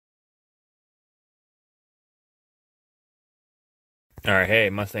Alright, hey,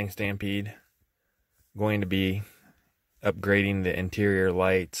 Mustang Stampede. Going to be upgrading the interior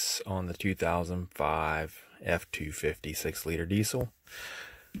lights on the 2005 F250 6-liter diesel.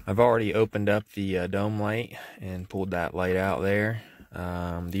 I've already opened up the dome light and pulled that light out there.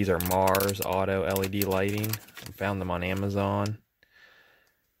 These are Mars Auto LED lighting. I found them on Amazon.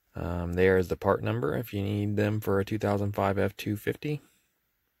 There is the part number if you need them for a 2005 F250.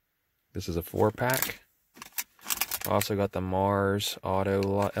 This is a 4-pack. Also got the Mars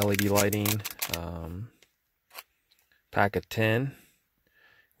Auto LED lighting, pack of 10,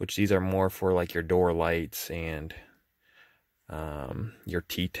 which these are more for like your door lights and your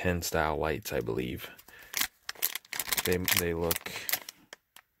T10 style lights, I believe. They look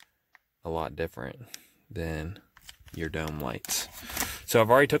a lot different than your dome lights. So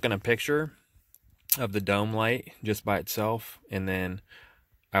I've already taken a picture of the dome light just by itself, and then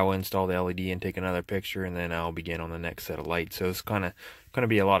I will install the LED and take another picture, and then I'll begin on the next set of lights. So it's kind of going to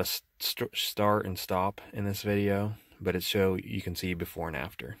be a lot of start and stop in this video, but it's so you can see before and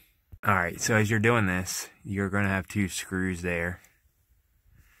after. Alright, so as you're doing this, you're going to have 2 screws there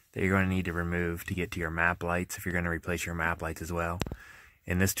that you're going to need to remove to get to your map lights if you're going to replace your map lights as well.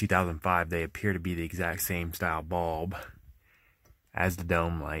 In this 2005, they appear to be the exact same style bulb as the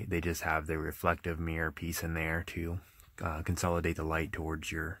dome light. They just have the reflective mirror piece in there to consolidate the light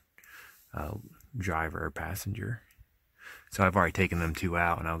towards your driver or passenger. So I've already taken them 2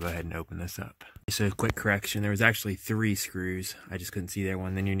 out, and I'll go ahead and open this up. So quick correction, there was actually 3 screws. I just couldn't see there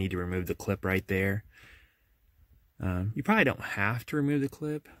one. Then you need to remove the clip right there. You probably don't have to remove the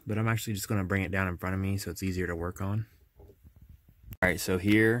clip, but I'm actually just going to bring it down in front of me so it's easier to work on. Alright, so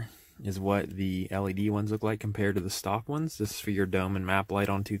here is what the LED ones look like compared to the stock ones. This is for your dome and map light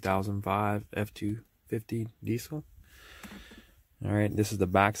on 2005 F250 diesel. Alright, this is the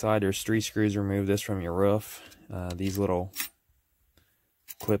back side. There's 3 screws. Remove this from your roof. These little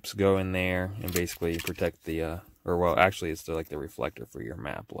clips go in there and basically protect the, or well, actually it's like the reflector for your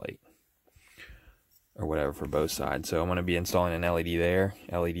map light. Or whatever for both sides. So I'm going to be installing an LED there,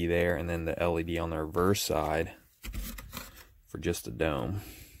 and then the LED on the reverse side for just the dome.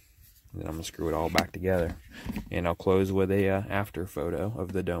 And then I'm going to screw it all back together. And I'll close with a after photo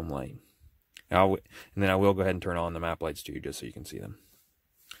of the dome light. And then I will go ahead and turn on the map lights too, just so you can see them.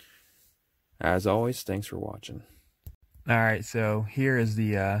 As always, thanks for watching. Alright, so here is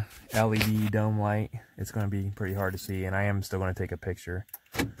the LED dome light. It's going to be pretty hard to see, and I am still going to take a picture.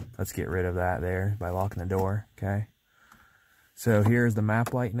 Let's get rid of that there by locking the door, okay? So here's the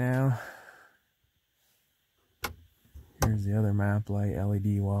map light now. Here's the other map light,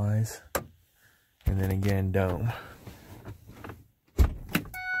 LED-wise. And then again, dome.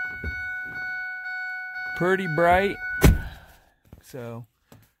 Pretty bright. So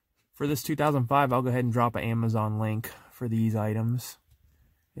for this 2005, I'll go ahead and drop an Amazon link for these items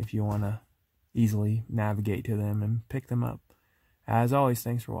if you want to easily navigate to them and pick them up. As always,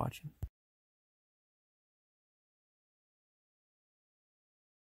 thanks for watching.